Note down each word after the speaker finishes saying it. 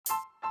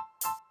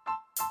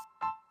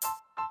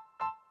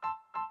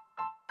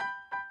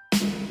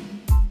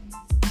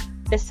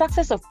The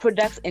success of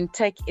products in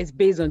tech is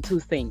based on two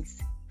things.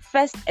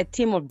 First, a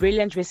team of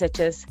brilliant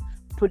researchers,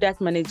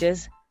 product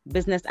managers,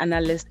 business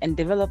analysts, and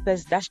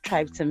developers that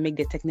strive to make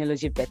the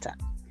technology better.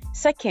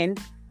 Second,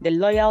 the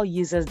loyal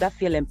users that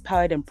feel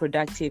empowered and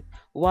productive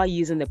while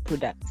using the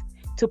product.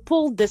 To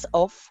pull this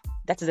off,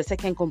 that is the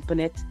second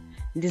component,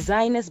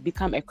 designers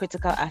become a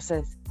critical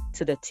asset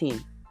to the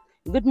team.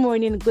 Good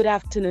morning, good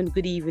afternoon,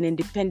 good evening,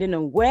 depending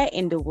on where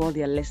in the world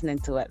you're listening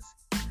to us.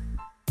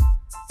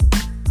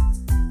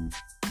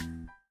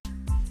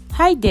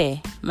 Hi there,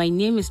 my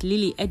name is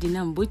Lily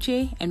Edina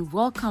Mbuche, and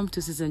welcome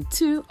to Season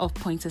 2 of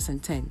Pointers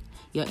and 10,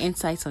 your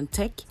insights on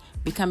tech,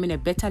 becoming a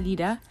better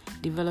leader,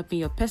 developing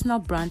your personal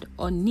brand,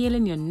 or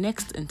nailing your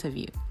next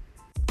interview.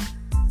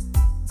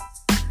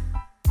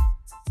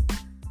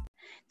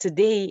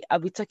 Today, I'll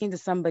be talking to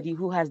somebody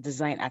who has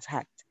design at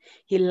heart.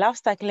 He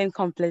loves tackling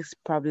complex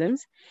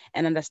problems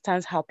and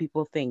understands how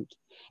people think,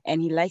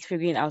 and he likes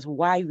figuring out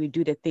why we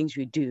do the things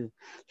we do.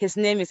 His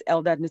name is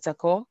Eldad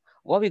Nutakor.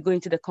 While we go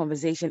into the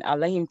conversation, I'll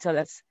let him tell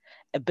us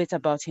a bit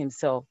about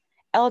himself.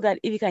 Eldad,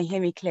 if you can hear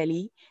me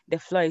clearly, the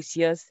floor is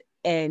yours,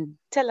 and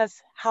tell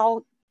us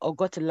how or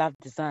got to love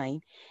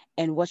design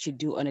and what you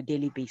do on a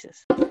daily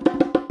basis.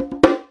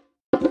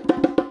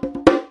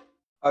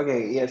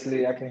 Okay, yes,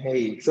 Lee, I can hear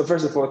you. So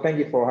first of all, thank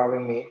you for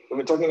having me. We've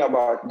been talking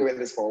about doing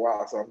this for a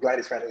while, so I'm glad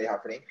it's finally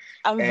happening.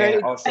 I'm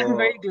very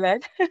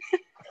glad.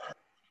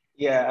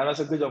 Yeah, and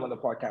also good job on the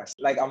podcast.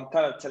 Like I'm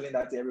kind of telling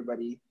that to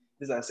everybody.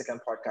 This is our second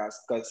podcast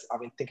because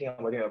I've been thinking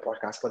about doing a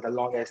podcast for the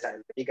longest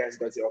time. You guys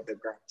got it off the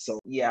ground. So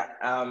yeah,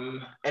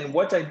 and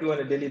what I do on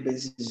a daily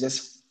basis is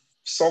just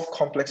solve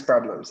complex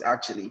problems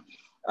actually.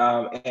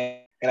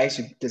 And I used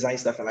to design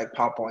stuff in like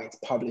PowerPoint,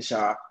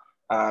 Publisher,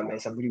 and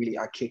some really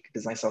archaic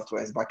design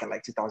softwares back in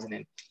like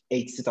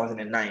 2008,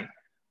 2009.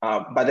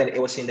 But then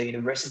it was in the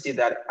university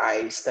that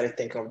I started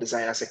thinking of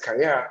design as a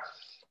career,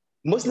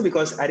 mostly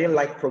because I didn't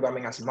like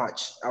programming as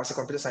much. I was a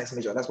computer science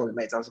major. That's what we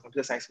meant. I was a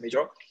computer science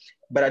major,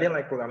 but I didn't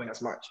like programming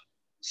as much.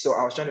 So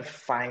I was trying to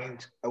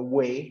find a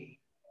way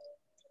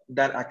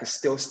that I could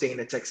still stay in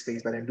the tech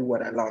space, but then do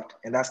what I loved.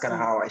 And that's kind of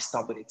how I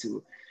stumbled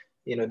into,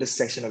 this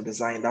section of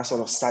design that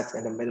sort of starts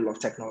in the middle of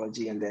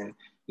technology. And then,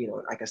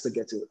 I can still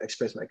get to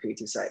express my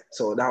creative side.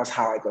 So that was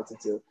how I got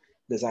into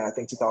design, I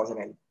think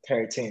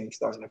 2013,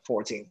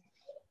 2014,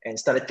 and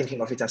started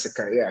thinking of it as a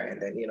career. And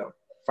then,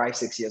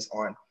 5-6 years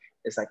on,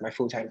 it's like my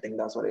full-time thing.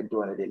 That's what I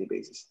do on a daily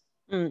basis.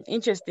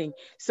 Interesting.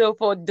 So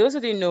for those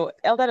of you who know,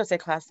 Eldad was a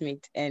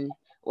classmate, and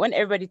when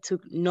everybody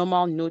took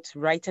normal notes,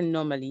 writing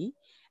normally,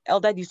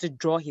 Eldad used to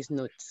draw his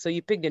notes. So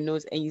you pick the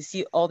notes and you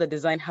see all the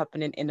design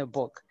happening in a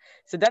book.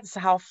 So that's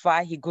how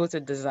far he goes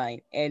with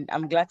design. And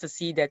I'm glad to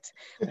see that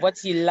what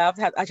he loved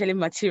has actually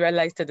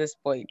materialized to this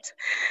point.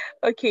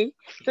 Okay,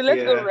 so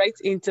let's go right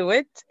into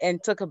it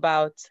and talk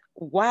about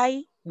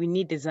why we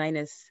need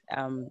designers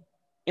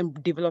in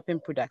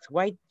developing products.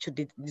 Why should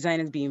the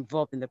designers be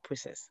involved in the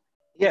process?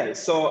 Yeah,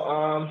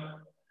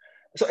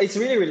 so it's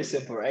really, really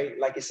simple, right?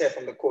 Like you said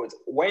from the quote,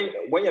 when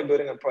you're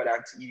building a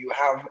product, you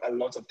have a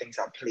lot of things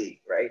at play,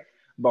 right?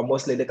 But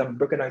mostly they can be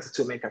broken down into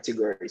two main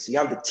categories. You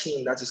have the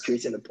team that is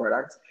creating the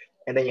product,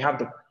 and then you have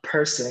the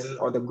person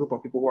or the group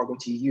of people who are going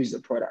to use the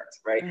product,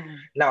 right?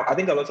 Now, I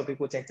think a lot of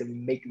people tend to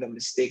make the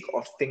mistake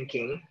of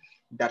thinking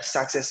that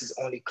success is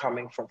only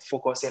coming from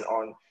focusing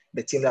on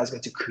the team that's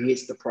going to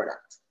create the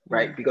product,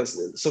 right?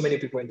 Because so many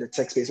people in the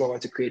tech space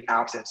want to create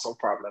apps and solve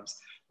problems.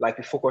 Like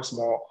we focus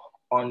more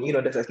on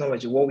the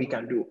technology, what we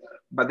can do.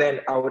 But then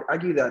I would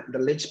argue that the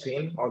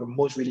linchpin or the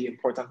most really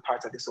important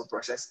part of this whole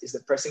process is the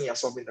person you're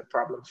solving the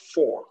problem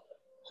for,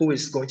 who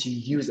is going to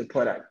use the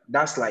product.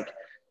 That's like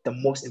the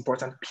most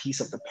important piece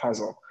of the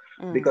puzzle.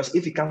 Because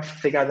if you can't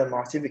figure them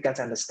out, if you can't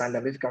understand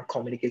them, if you can't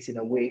communicate in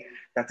a way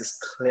that is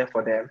clear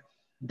for them,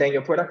 then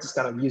your product is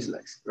kind of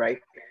useless, right?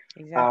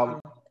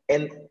 Exactly.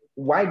 And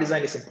why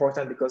design is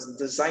important, because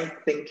design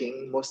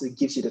thinking mostly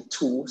gives you the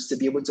tools to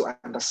be able to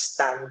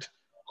understand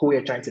who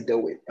you're trying to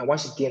deal with. And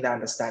once you gain that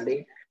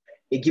understanding,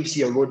 it gives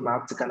you a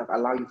roadmap to kind of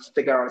allow you to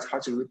figure out how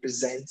to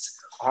represent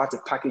or how to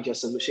package your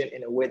solution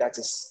in a way that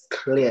is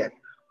clear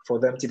for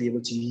them to be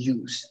able to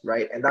use,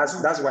 right? And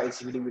that's why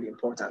it's really, really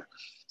important.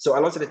 So a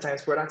lot of the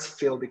times products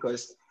fail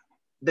because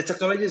the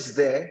technology is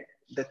there,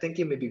 the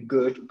thinking may be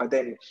good, but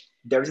then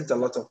there isn't a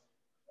lot of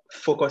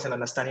focus and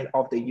understanding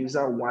of the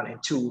user, one,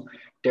 and two,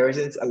 there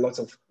isn't a lot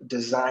of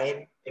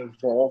design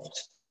involved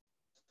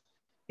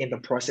in the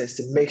process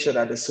to make sure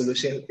that the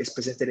solution is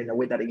presented in a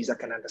way that the user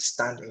can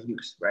understand and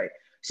use, right?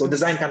 So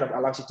design kind of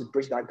allows you to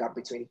bridge that gap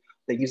between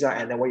the user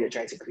and then what you're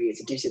trying to create.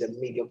 It gives you the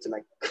medium to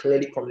like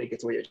clearly communicate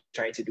what you're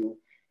trying to do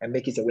and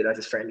make it a way that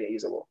is friendly and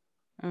usable.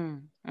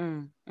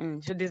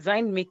 So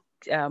design makes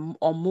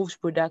or moves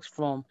products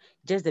from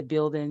just the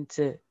building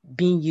to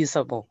being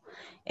usable,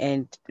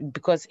 and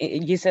because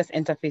users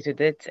interface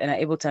with it and are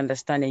able to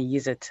understand and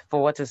use it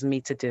for what it's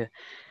made to do.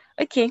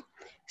 Okay,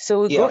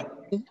 so we go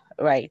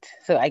right.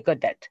 So I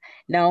got that.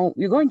 Now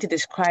we're going to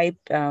describe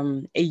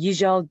a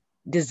usual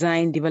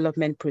design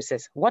development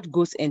process. What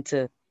goes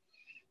into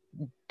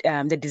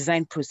the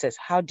design process?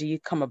 How do you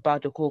come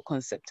about the whole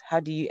concept? How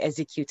do you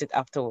execute it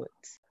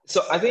afterwards?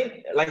 So I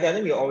think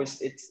we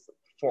always, it's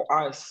for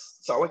us.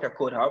 So I work at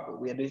Code Hub.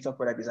 We are a digital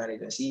product design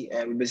agency,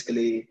 and we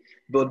basically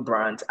build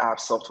brand,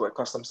 apps, software,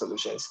 custom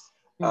solutions.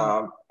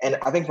 And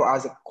I think for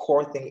us, the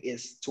core thing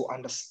is to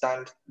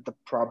understand the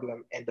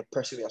problem and the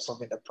person we are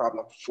solving the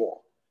problem for.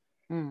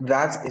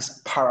 That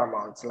is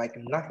paramount. Like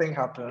nothing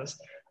happens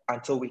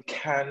until we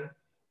can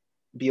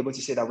be able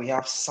to say that we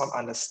have some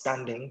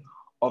understanding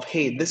of,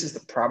 hey, this is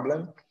the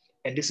problem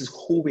and this is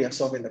who we are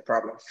solving the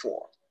problem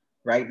for,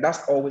 right?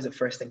 That's always the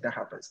first thing that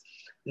happens.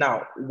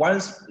 Now,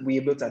 once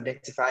we're able to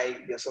identify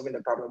we are solving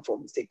the problem for,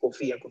 say,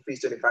 Kofi, and Kofi is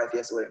 25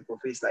 years old, and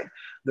Kofi is like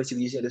going to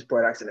be using this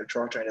product in a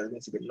tractor, and there's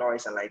going to be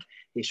noise, and like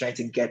he's trying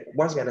to get,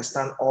 once we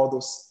understand all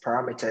those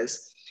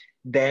parameters,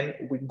 then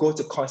we go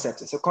to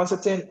concepting. So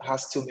concepting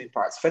has two main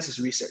parts. First is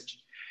research.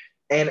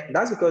 And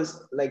that's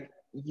because like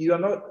you are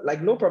not,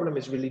 like no problem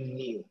is really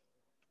new,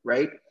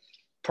 right?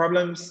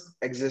 Problems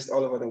exist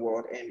all over the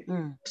world,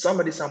 and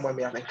somebody somewhere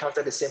may have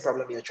encountered the same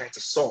problem you're trying to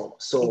solve.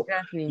 So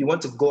you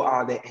want to go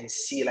out there and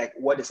see like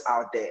what is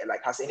out there.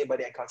 Like, has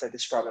anybody encountered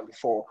this problem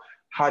before?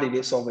 How did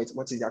they solve it?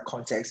 What is their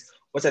context?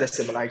 What are the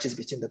similarities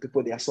between the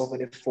people they are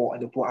solving it for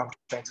and the people I'm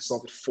trying to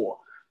solve it for,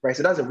 right?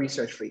 So that's a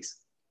research phase.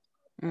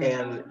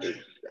 And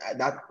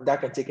that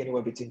can take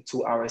anywhere between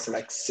 2 hours to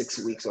like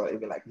 6 weeks or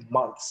even like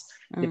months,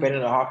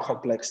 depending on how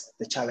complex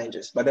the challenge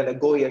is. But then the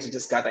goal here is to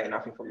just gather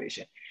enough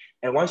information.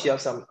 And once you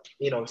have some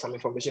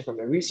information from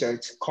the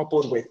research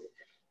coupled with,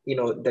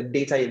 the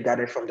data you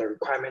gathered from the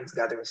requirements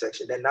gathering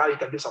section, then now you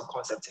can do some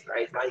concepting,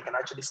 right? Now you can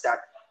actually start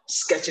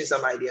sketching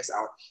some ideas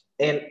out.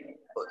 And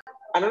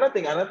another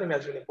thing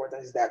that's really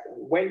important is that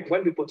when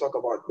we talk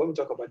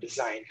about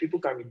design, people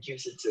can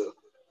reduce it to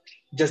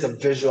just a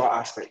visual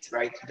aspect,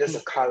 right? Just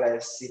the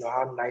colors,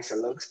 how nice it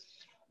looks.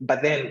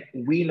 But then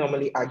we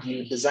normally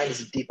argue design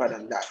is deeper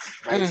than that,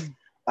 right?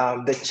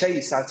 The chair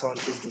you sat on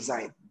is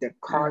designed. The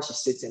cars you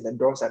sit in, the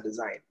doors are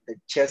designed. The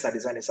chairs are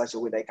designed in such a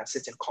way that you can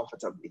sit in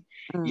comfortably.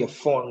 Your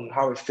phone,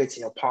 how it fits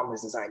in your palm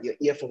is designed. Your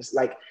earphones,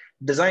 like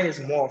design is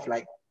more of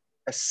like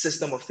a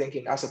system of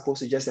thinking as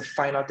opposed to just a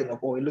final thing of,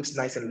 oh, it looks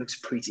nice and it looks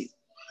pretty,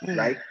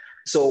 right?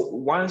 So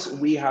once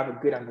we have a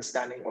good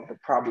understanding of the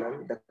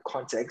problem, the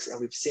context,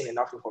 and we've seen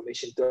enough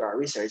information through our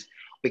research,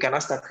 we can now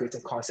start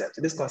creating concepts.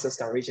 So these concepts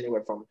can range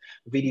anywhere from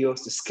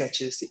videos to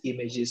sketches to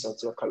images or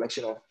to a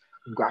collection of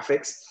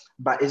graphics,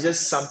 but it's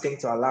just something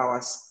to allow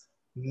us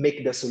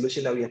make the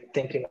solution that we are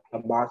thinking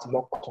about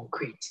more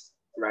concrete,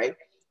 right?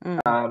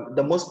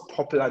 The most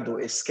popular though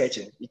is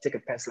sketching. You take a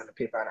pencil and a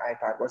paper and an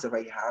iPad, whatever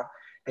you have,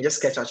 and just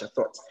sketch out your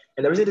thoughts.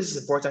 And the reason this is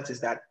important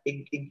is that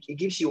it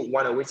gives you,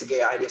 one, a way to get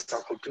your ideas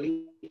out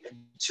quickly, and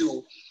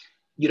two,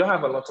 you don't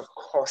have a lot of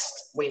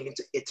cost when you need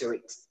to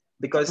iterate.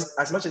 Because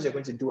as much as you're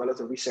going to do a lot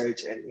of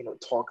research and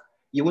talk,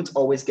 you won't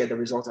always get the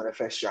result on the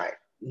first try.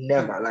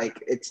 Never.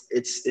 Like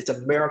it's a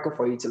miracle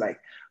for you to like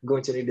go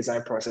into the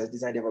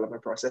design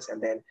development process,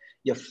 and then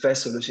your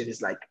first solution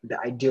is like the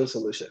ideal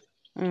solution.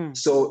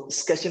 So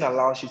sketching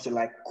allows you to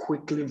like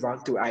quickly run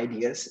through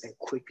ideas and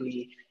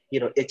quickly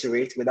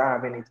iterate without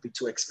having it be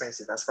too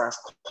expensive as far as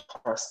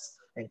cost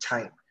and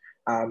time.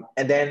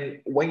 And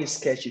then when you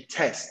sketch, you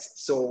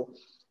test. So,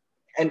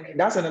 and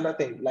that's another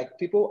thing. Like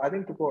I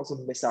think people also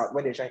miss out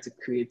when they're trying to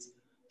create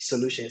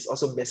solutions.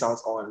 Also miss out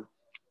on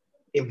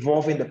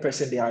involving the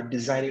person they are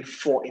designing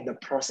for in the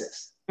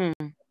process,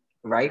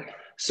 right?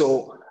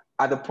 So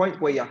at the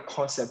point where you're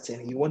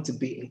concepting, you want to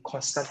be in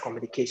constant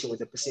communication with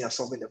the person you're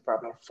solving the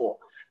problem for.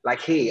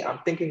 Like, hey, I'm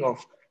thinking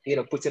of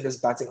putting this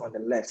button on the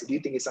left. Do you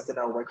think it's something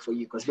that will work for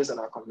you? Because based on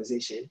our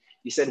conversation,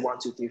 you said 1,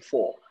 2, 3,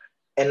 4.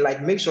 And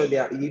like make sure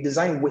that you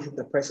design with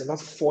the person,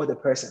 not for the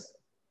person.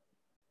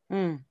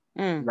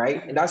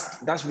 Right? And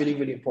that's really,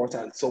 really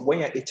important. So when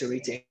you're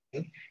iterating,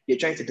 you're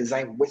trying to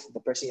design with the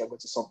person you're going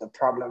to solve the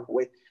problem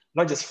with,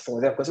 not just for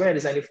them. Because when you're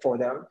designing for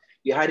them,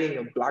 you're hiding in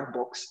your black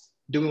box,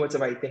 doing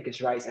whatever you think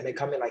is right, and then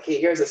coming like,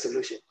 hey, here's a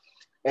solution.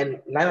 And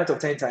 9 out of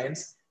 10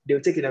 times, they'll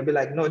take it and be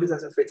like, no, this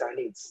doesn't fit our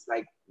needs.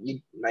 Like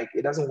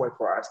it doesn't work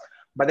for us.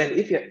 But then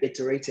if you're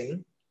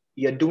iterating,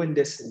 you're doing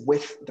this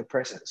with the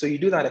person. So you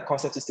do that at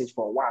concept stage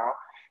for a while.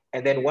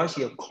 And then once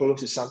you're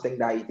close to something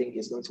that you think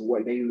is going to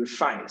work, then you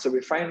refine. So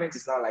refinement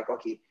is not like,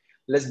 okay,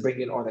 let's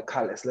bring in all the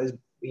colors. Let's,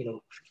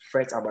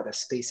 fret about the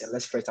space, and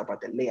let's fret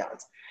about the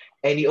layout.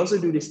 And you also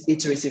do this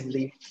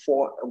iteratively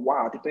for a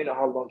while, depending on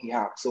how long you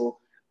have. So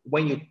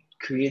when you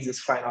create this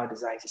final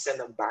designs, you send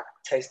them back,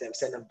 test them,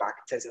 send them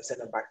back, test them,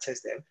 send them back,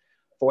 test them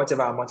for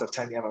whatever amount of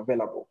time you have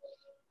available.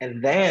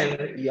 And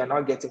then you're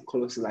now getting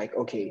close to like,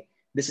 okay,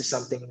 this is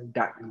something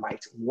that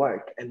might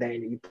work. And then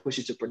you push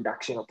it to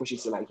production or push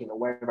it to like,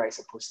 wherever it's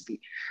supposed to be.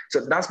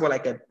 So that's what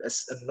like a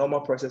normal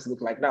process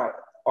look like. Now,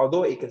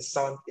 although it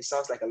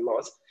sounds like a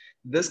lot,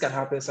 this can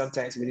happen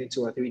sometimes within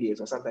 2 or 3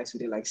 days, or sometimes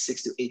within like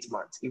 6 to 8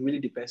 months. It really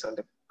depends on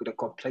the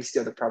complexity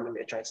of the problem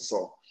you're trying to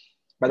solve.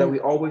 But then we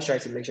always try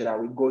to make sure that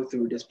we go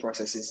through these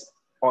processes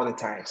all the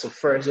time. So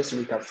first, just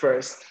to recap,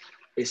 first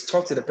is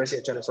talk to the person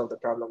you're trying to solve the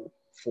problem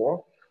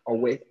for or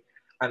with.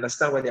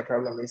 understand what their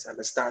problem is,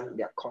 understand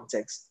their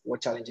context,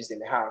 what challenges they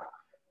may have,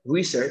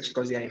 research,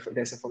 because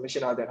there's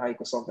information out there how you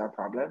can solve that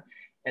problem,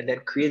 and then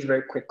create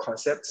very quick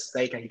concepts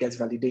that you can get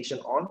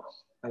validation on.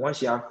 And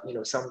once you have,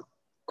 some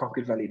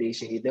concrete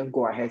validation, you then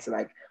go ahead to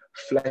like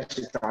flesh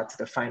it out to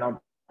the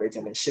final bit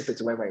and then ship it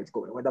to wherever it's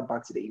going, whether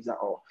back to the user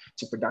or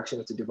to production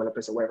or to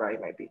developers or wherever it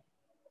might be.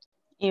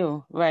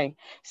 You right.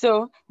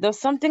 So there's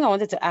something I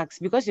wanted to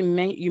ask, because you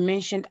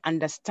mentioned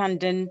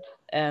understanding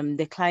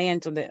the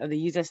client or the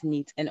user's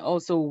needs, and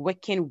also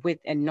working with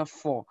and not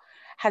for.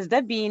 Has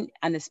there been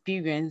an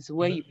experience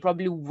where you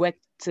probably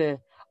worked to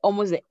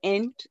almost the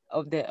end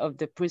of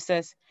the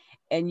process,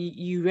 and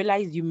you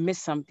realized you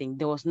missed something?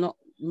 There was no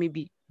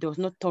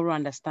thorough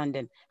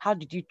understanding. How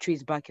did you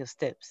trace back your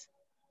steps?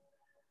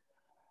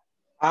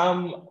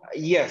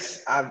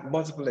 Yes, I have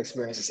multiple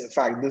experiences. In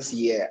fact, this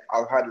year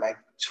I've had like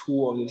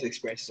 2 of those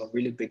experiences on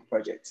really big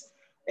projects.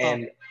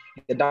 And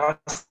the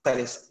downside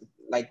is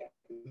like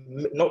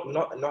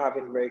not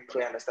having very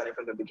clear understanding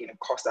from the beginning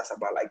cost us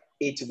about like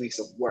 8 weeks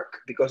of work,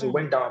 because we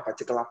went down a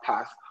particular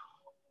path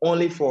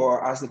only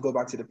for us to go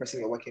back to the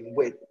person we're working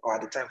with or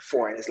at the time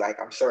for, and it's like,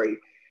 I'm sorry,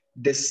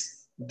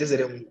 this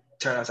didn't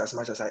turn out as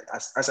much as I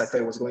thought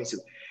it was going to.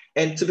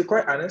 And to be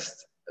quite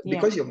honest,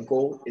 because your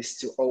goal is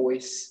to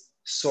always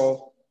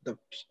solve the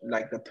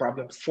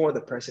problem for the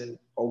person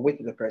or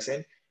with the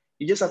person,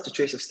 you just have to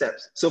trace your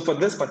steps. So for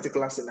this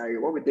particular scenario,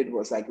 what we did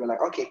was like, we're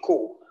like, okay,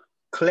 cool.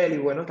 Clearly,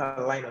 we're not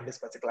aligned on this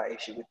particular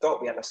issue. We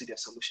thought we understood your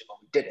solution, but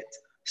we didn't.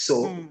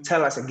 So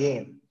tell us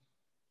again,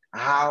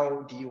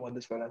 how do you want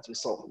this problem to be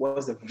solved? What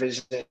was the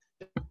vision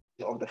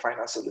of the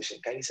final solution?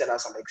 Can you send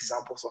us some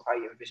examples of how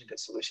you envision the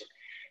solution?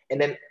 And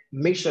then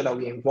make sure that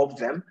we involve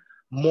them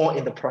more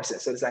in the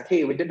process. So it's like,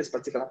 hey, we did this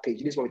particular page.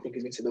 This is what we think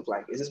it's going to look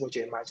like. Is this what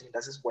you're imagining?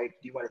 Does this work?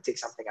 Do you want to take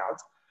something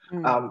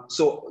out?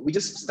 So we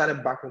just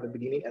started back from the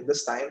beginning, and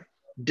this time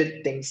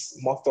did things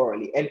more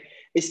thoroughly. And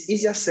it's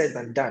easier said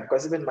than done,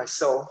 because even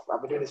myself,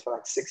 I've been doing this for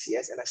like 6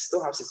 years, and I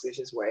still have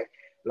situations where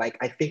like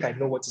I think I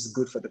know what is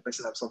good for the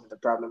person I'm solving the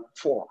problem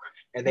for,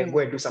 and then go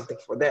and do something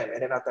for them.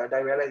 And then after that, I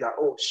realize that,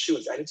 oh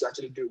shoot, I need to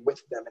actually do it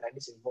with them, and I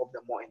need to involve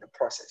them more in the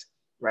process,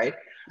 right?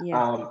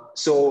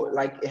 So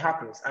like it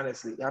happens,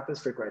 honestly, it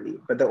happens frequently,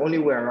 but the only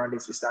way around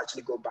this is to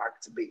actually go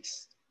back to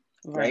base,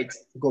 right?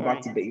 Go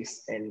back to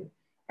base and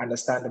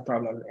understand the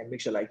problem and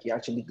make sure like you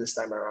actually this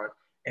time around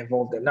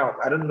involve them. Now,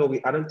 I don't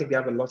think we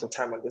have a lot of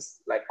time on this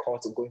like call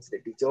to go into the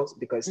details,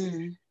 because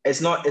it's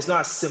not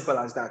as simple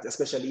as that,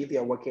 especially if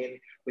you're working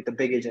with a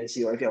big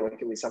agency or if you're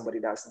working with somebody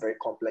that's very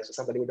complex or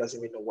somebody who doesn't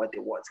even know what they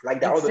want.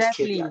 Like there are all those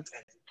caveats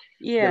and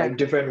there are like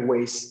different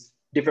ways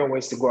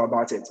to go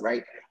about it,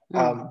 right?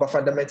 But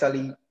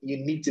fundamentally, you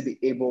need to be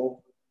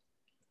able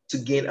to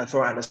gain a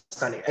thorough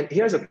understanding. And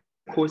here's a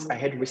quote I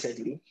heard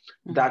recently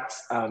that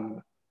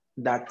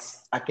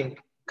I think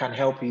can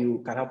help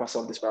us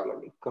solve this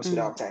problem, because we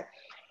don't have time.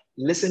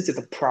 Listen to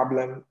the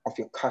problem of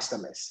your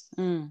customers,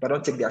 but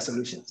don't take their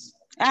solutions.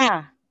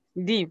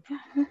 Deep.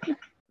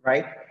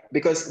 Right?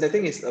 Because the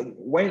thing is,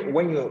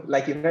 when you,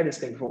 like you've heard this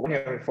thing before, when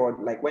you're before,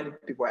 like when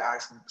people are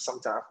asked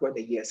sometime,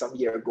 some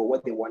year ago,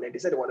 what they wanted, they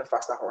said they wanted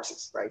faster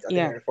horses, right? I think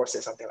Air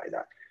said something like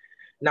that.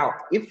 Now,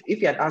 if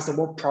you had asked them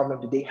what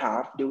problem do they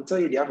have, they will tell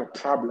you they have a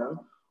problem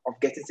of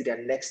getting to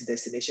their next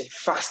destination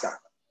faster.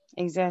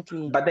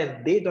 Exactly. But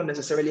then they don't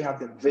necessarily have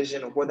the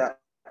vision of what that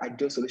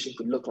ideal solution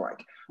could look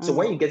like. So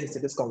when you get into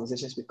these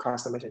conversations with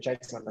customers and try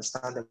to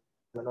understand them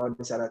and all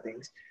these other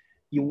things,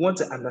 you want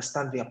to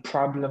understand their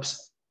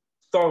problems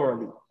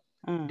thoroughly.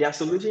 Their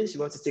solutions you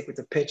want to take with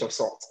a pinch of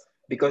salt,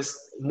 because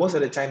most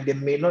of the time they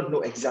may not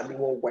know exactly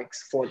what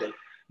works for them.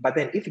 But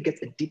then if you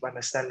get a deep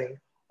understanding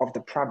of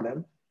the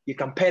problem, you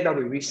can pair that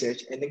with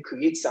research and then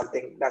create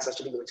something that's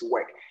actually going to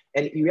work.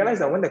 And you realize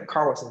that when the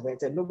car was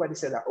invented, nobody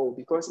said that, oh,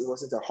 because it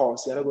wasn't a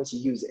horse, you're not going to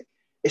use it.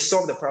 It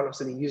solved the problem,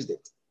 so they used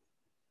it.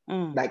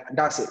 Like,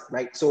 that's it,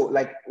 right? So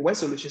like when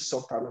solutions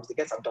solve problems, they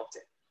get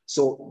adopted.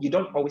 So you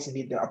don't always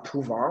need the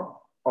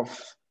approval of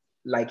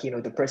like,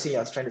 the person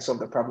you're trying to solve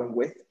the problem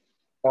with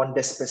on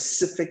the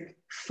specific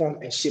form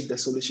and shape the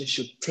solution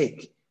should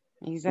take.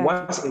 Exactly.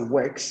 Once it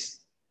works,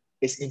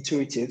 it's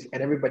intuitive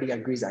and everybody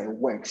agrees that it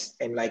works.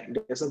 And like,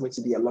 there's not going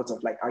to be a lot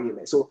of like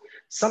arguments. So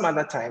some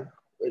other time,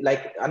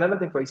 like another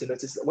thing for you to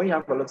notice, when you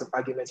have a lot of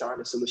arguments around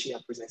the solution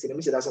you're presenting, it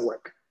means it doesn't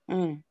work.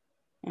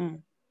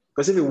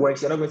 Because if it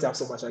works, you're not going to have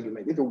so much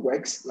argument. If it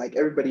works, like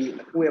everybody,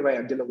 whoever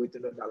you're dealing with,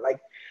 you know that.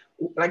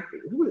 Like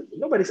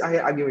nobody's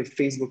arguing with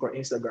Facebook or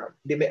Instagram.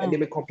 They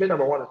may complain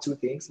about 1 or 2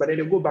 things, but then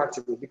they go back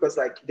to it because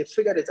like they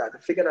figured it out. They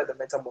figured out the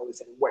mental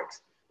models and it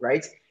works,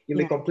 right? You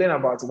may complain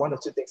about 1 or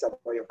 2 things about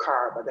your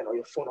car, but then on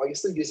your phone, or you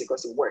still use it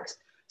because it works.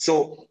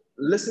 So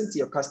listen to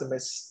your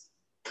customers'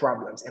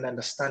 problems and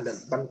understand them,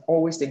 but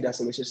always take their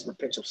solutions with a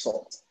pinch of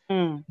salt.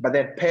 But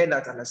then pair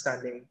that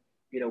understanding,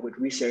 with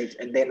research,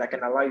 and then I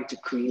can allow you to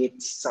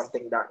create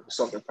something that will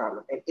solve the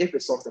problem. And if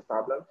it solves the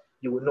problem,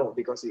 you will know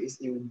because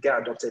you will get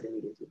adopted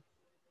immediately.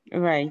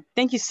 Right.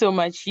 Thank you so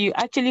much. You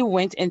actually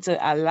went into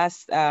our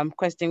last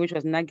question, which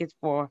was nuggets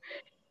for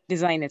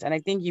designers. And I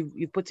think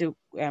you put it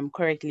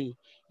correctly.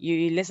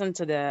 you listen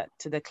to the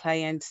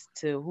client,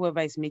 to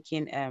whoever is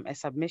making a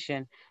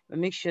submission, but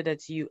make sure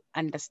that you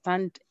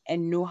understand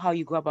and know how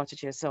you go about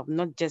it yourself,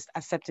 not just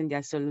accepting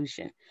their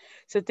solution.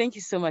 So thank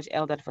you so much,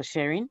 Eldad, for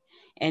sharing.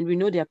 And we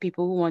know there are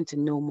people who want to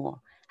know more.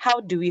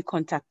 How do we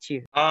contact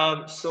you?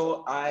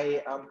 So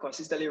I am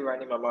consistently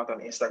running my mouth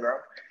on Instagram.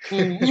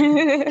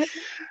 Mm.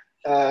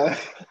 uh,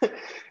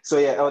 so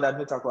yeah, Eldad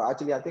Nutako.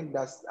 Actually, I think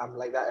I'm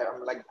like that.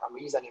 I'm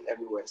using it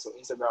everywhere. So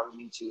Instagram,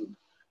 YouTube,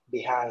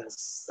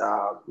 Behance,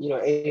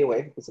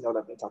 anyway, if it's an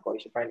Eldad Nutako, you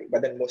should find it.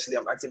 But then mostly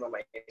I'm active on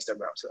my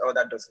Instagram. So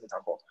Eldad does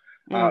Nutako.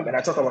 And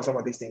I talk about some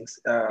of these things.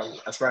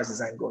 As far as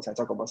design goes, I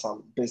talk about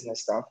some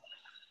business stuff,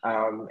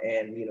 and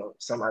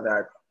some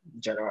other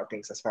general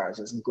things as far as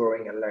just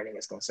growing and learning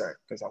is concerned,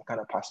 because I'm kind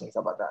of passionate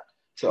about that.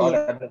 So all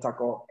that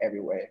Nutako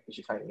everywhere. You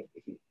should find me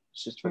if you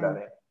just put that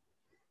in.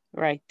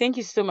 Right. Thank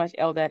you so much,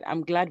 Eldad.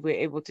 I'm glad we're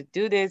able to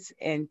do this.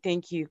 And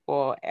thank you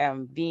for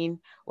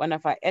being one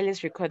of our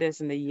earliest recorders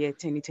in the year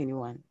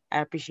 2021. I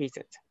appreciate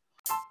it.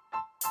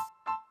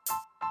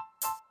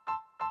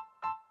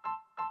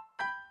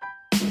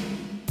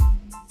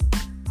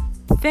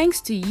 Thanks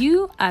to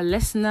you, our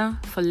listener,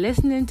 for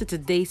listening to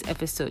today's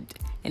episode.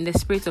 In the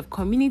spirit of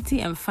community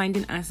and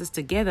finding answers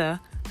together,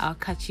 I'll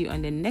catch you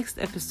on the next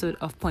episode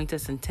of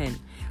Pointers in 10.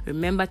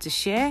 Remember to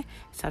share,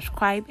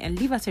 subscribe, and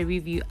leave us a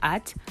review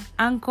at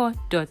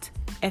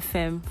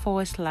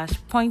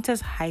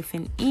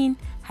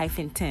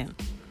anchor.fm/pointers-in-10.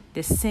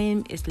 The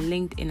same is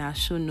linked in our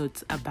show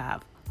notes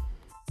above.